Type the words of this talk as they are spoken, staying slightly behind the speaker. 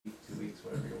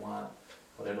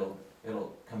but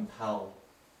it'll compel,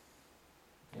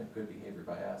 good behavior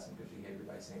by us and good behavior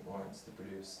by St. Lawrence to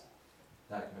produce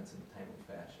documents in a timely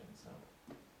fashion, so.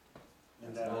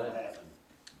 And That's that will about it. happen.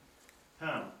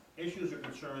 Tom, issues or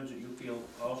concerns that you feel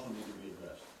also need to be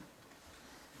addressed?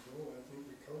 No, I think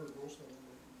we covered most of them.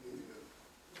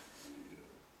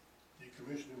 The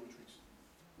decommissioning, which we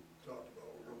talked about,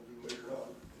 we're gonna do later on,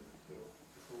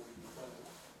 before we can find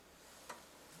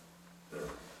it.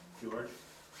 George?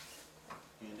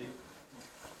 Andy?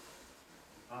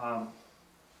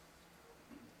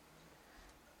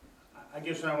 I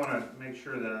guess I wanna make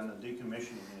sure that on the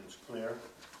decommissioning, it's clear.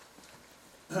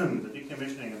 The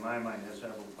decommissioning, in my mind, has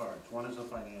several parts. One is the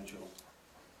financial,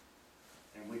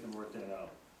 and we can work that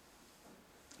out.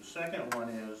 The second one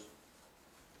is,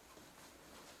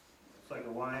 it's like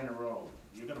a Y in a row.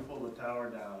 You're gonna pull the tower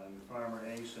down, and farmer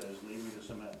A says, leave me the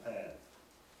cement pad.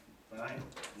 Fine,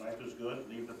 life is good,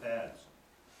 leave the pads.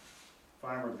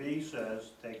 Farmer B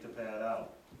says, take the pad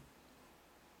out.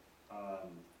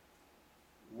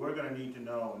 We're gonna need to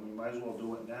know, and we might as well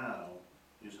do it now,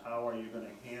 is how are you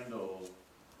gonna handle,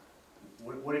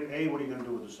 what are you gonna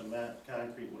do with the cement,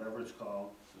 concrete, whatever it's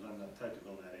called, because I'm not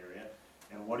technical in that area,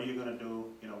 and what are you gonna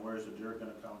do, where's the dirt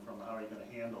gonna come from, how are you gonna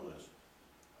handle this?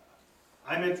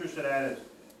 I'm interested at it,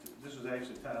 this is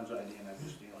actually Tom's idea, and I'm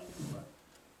just stealing it, but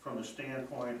from the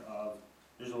standpoint of,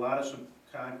 there's a lot of some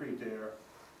concrete there,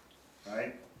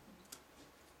 right?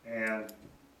 And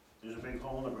there's a big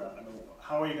hole in the ground. I mean,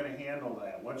 how are you gonna handle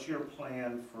that? What's your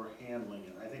plan for handling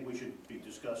it? I think we should be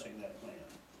discussing that plan.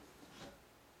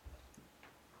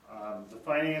 The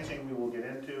financing we will get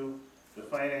into. The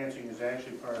financing is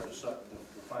actually part of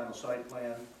the final site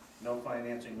plan. No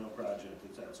financing, no project,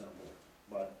 it's that simple.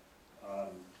 But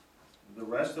the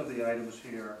rest of the items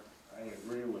here, I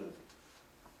agree with.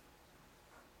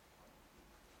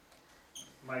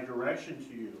 My direction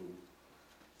to you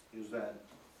is that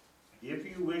if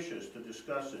you wish us to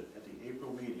discuss it at the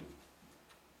April meeting,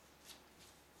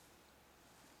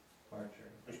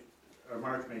 or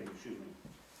March meeting, excuse me,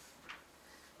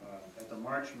 at the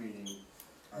March meeting,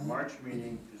 our March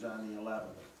meeting is on the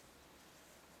 11th.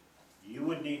 You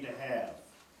would need to have,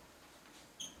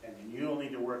 and you'll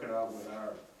need to work it out with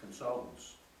our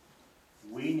consultants,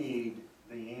 we need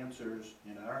the answers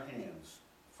in our hands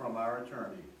from our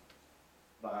attorney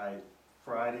by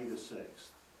Friday the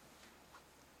 6th.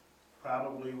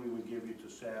 Probably we would give you to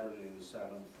Saturday the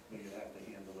 7th, but you'd have to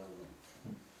hand deliver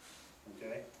them.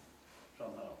 Okay?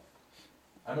 Somehow.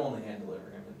 I'm only hand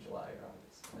delivering them in July or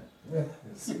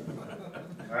August.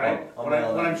 All right? I'll What mail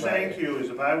I'm them saying Friday. to you is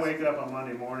if I wake up on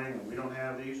Monday morning and we don't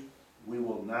have these, we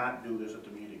will not do this at the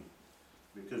meeting.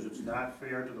 Because it's not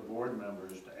fair to the board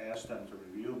members to ask them to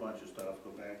review a bunch of stuff,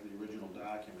 go back to the original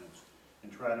documents,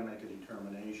 and try to make a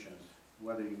determination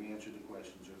whether you've answered the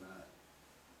questions or not.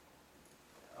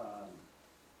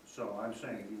 So I'm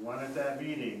saying, if you want at that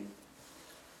meeting,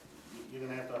 you're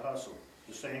gonna have to hustle.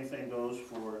 The same thing goes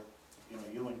for,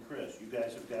 you and Chris. You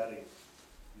guys have gotta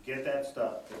get that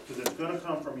stuff, because it's gonna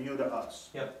come from you to us.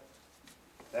 Yep.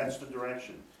 That's the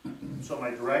direction. So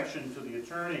my direction to the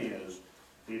attorney is,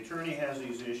 the attorney has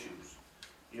these issues.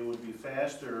 It would be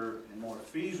faster and more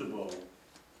feasible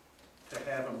to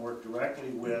have him work directly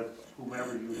with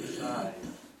whomever you decide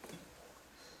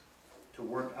to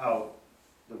work out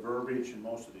the verbiage and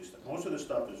most of these things. Most of this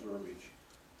stuff is verbiage.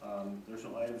 There's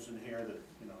some items in here that,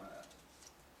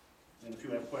 and if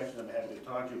you have questions, I'm happy to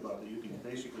talk to you about that. You can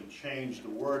basically change the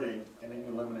wording and then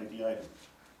you eliminate the item.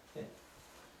 Yeah.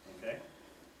 Okay?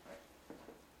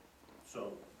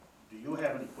 So, do you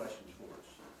have any questions for us?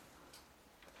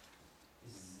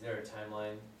 Is there a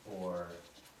timeline for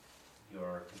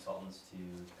your consultants to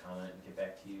comment and get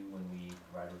back to you when we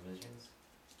provide revisions?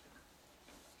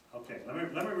 Okay, let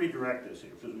me redirect this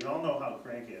here, because we all know how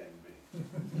cranky I can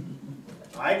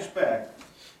be. I expect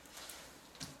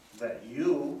that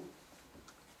you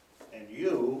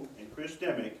and Chris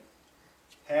Dimick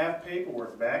have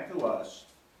paperwork back to us.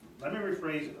 Let me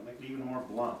rephrase it, I'll make it even more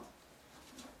blunt.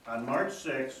 On March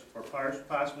 6th, or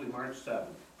possibly March 7th,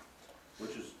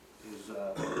 which is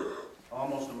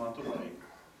almost a month away,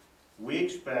 we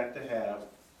expect to have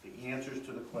the answers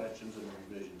to the questions and the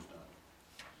revisions done.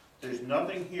 There's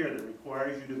nothing here that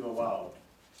requires you to go out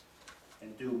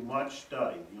and do much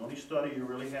study. The only study you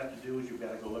really have to do is you've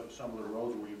got to go look at some of the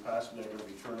roads where you possibly are going to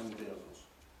be turning vehicles.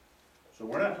 So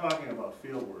we're not talking about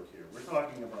field work here. We're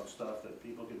talking about stuff that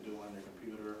people can do on their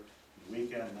computer,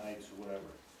 weekend nights, or whatever.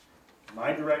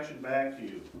 My direction back to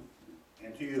you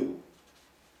and to you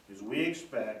is we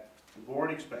expect, the board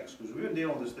expects, because we've been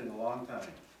dealing with this thing a long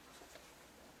time,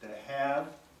 to have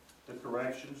the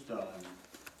corrections done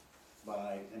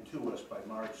and to us by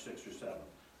March 6th or 7th.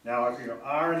 Now, if you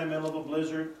are in the middle of a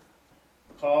blizzard,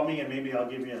 call me and maybe I'll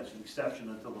give you an exception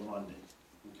until the Monday,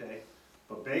 okay?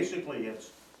 But basically,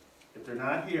 it's, if they're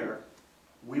not here,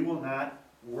 we will not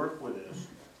work with this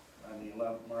on the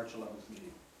March 11th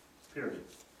meeting, period.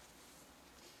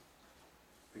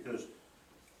 Because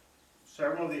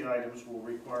several of the items will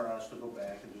require us to go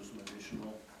back and do some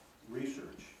additional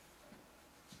research.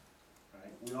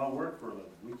 Right? We all work for a living.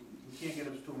 We can't get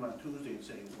up to them on Tuesday and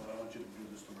say, well, I want you to do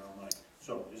this tomorrow night.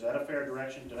 So, is that a fair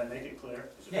direction? Did I make it clear?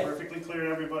 Is it Yeah. perfectly clear to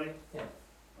everybody? Yeah.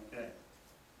 Okay.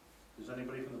 Does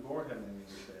anybody from the board have anything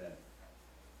to say?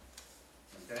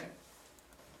 Okay?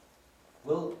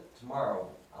 Tomorrow,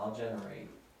 I'll generate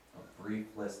a brief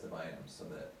list of items so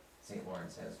that St.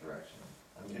 Lawrence has direction.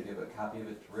 I'm gonna give a copy of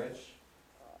it to Rich,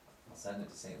 I'll send it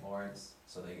to St. Lawrence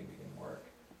so they can begin work.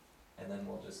 And then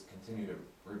we'll just continue to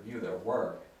review their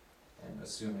work, and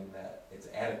assuming that it's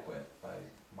adequate by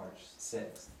March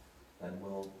 6th, then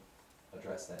we'll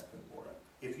address that for the board.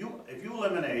 If you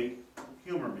eliminate,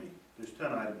 humor me, there's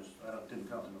 10 items, didn't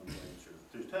count the number of answers.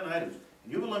 There's 10 items,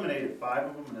 and you've eliminated 5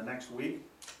 of them in the next week,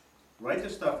 write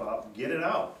this stuff up, get it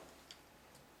out.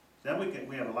 Then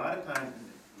we have a lot of time,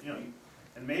 you know,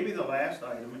 and maybe the last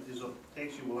item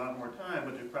takes you a lot more time,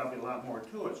 but there's probably a lot more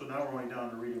to it, so now we're only down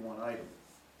to reading one item.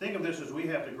 Think of this as we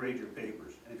have to grade your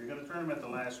papers, and if you're gonna turn them at the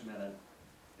last minute,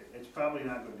 it's probably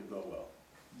not going to go well.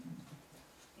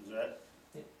 Is that?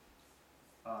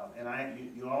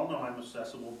 And you all know I'm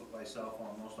accessible by cell phone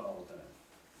almost all the time.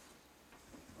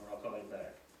 Or I'll call you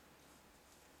back.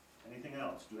 Anything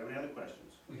else? Do you have any other questions?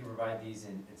 We can provide these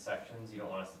in sections, you don't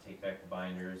want us to take back the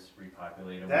binders,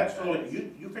 repopulate them. That's totally,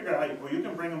 you figure out how, or you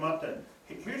can bring them up to,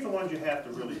 here's the ones you have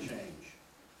to really change.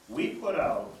 We put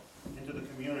out into the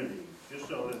community, just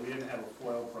so that we didn't have a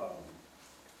foil problem,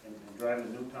 and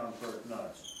driving the Newtown clerk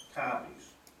nuts, copies,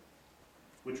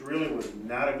 which really was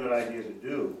not a good idea to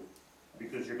do,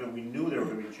 because we knew there were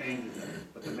gonna be changes in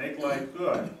it, but to make life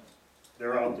good,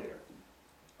 they're out there,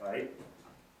 right?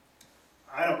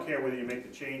 I don't care whether you make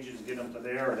the changes and get them to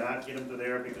there or not get them to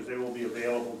there, because they will be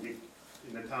available in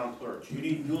the town clerks.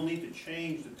 You'll need to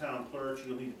change the town clerks,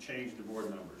 you'll need to change the board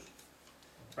members.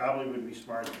 Probably would be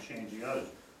smart to change the others.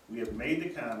 We have made the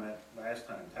comment last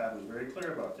time, Todd was very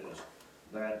clear about this,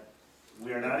 that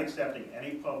we are not accepting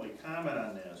any public comment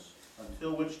on this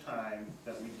until which time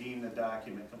that we deem the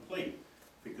document complete.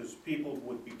 Because people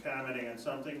would be commenting on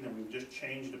something, then we've just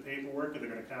changed the paperwork, and they're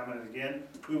gonna comment it again,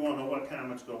 we won't know what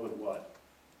comments go with what.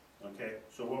 Okay,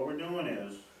 so what we're doing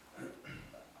is,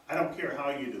 I don't care how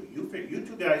you do, you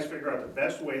two guys figure out the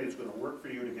best way that's gonna work for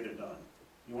you to get it done.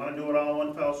 You wanna do it all in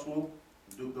one fell swoop?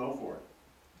 Go for it.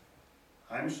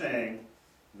 I'm saying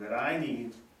that I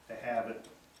need to have it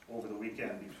over the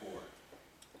weekend before.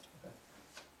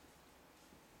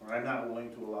 Or I'm not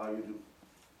willing to allow it to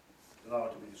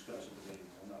be discussed at the meeting,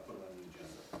 I'll not put it on the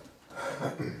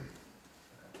agenda.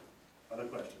 Other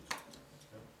questions?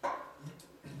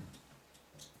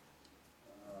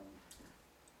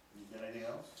 You got anything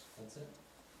else? That's it.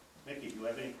 Mickey, do you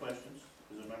have any questions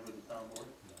as a member of the town board?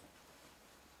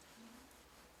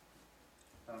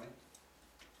 Tommy?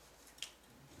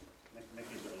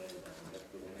 Mickey's a lady.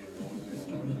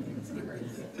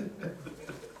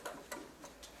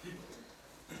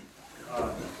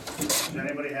 Does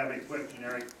anybody have a quick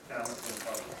generic comment from the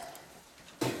public?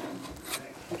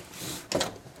 Okay.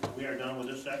 We are done with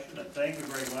this section, and thank you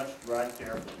very much. Drive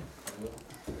carefully.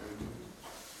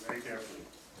 Very carefully.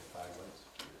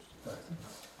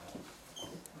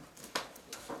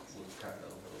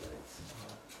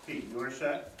 Pete, you are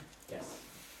set? Yes.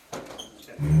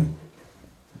 Okay.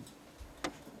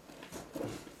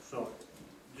 So,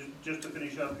 just to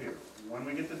finish up here, when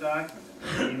we get the document,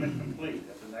 and deem it complete,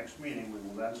 at the next meeting, we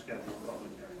will then schedule a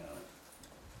public hearing on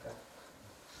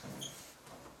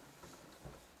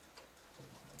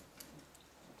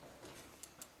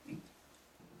it.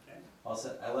 Okay? All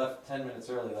set. I left 10 minutes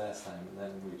early last time, and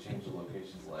then we changed the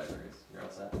locations of libraries. You're all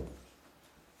set?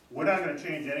 We're not gonna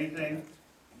change anything.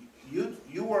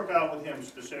 You work out with him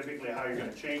specifically how you're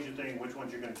gonna change the thing, which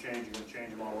ones you're gonna change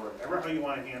them all, whatever, how you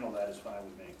wanna handle that is fine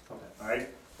with me. Okay. All right,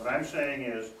 what I'm saying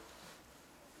is,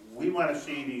 we wanna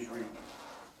see these,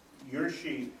 your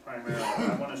sheet primarily,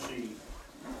 I wanna see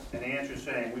an answer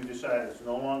saying, we've decided it's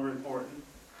no longer important,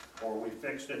 or we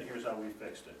fixed it, here's how we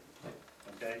fixed it.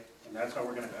 Okay, and that's how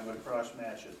I'm gonna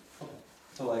cross-match it.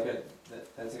 So like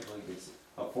that's actually gives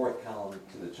a fourth column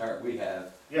to the chart we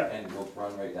have, Yeah, and we'll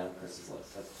run right down Chris's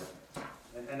list. That's perfect.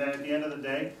 and then at the end of the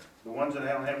day, the ones that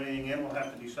don't have anything in, we'll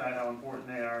have to decide how important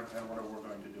they are and what we're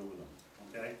going to do with them,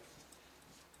 okay?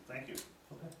 Thank you.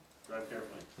 Okay. Drive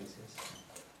carefully. Thanks,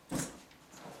 guys.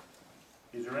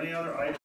 Is there any other item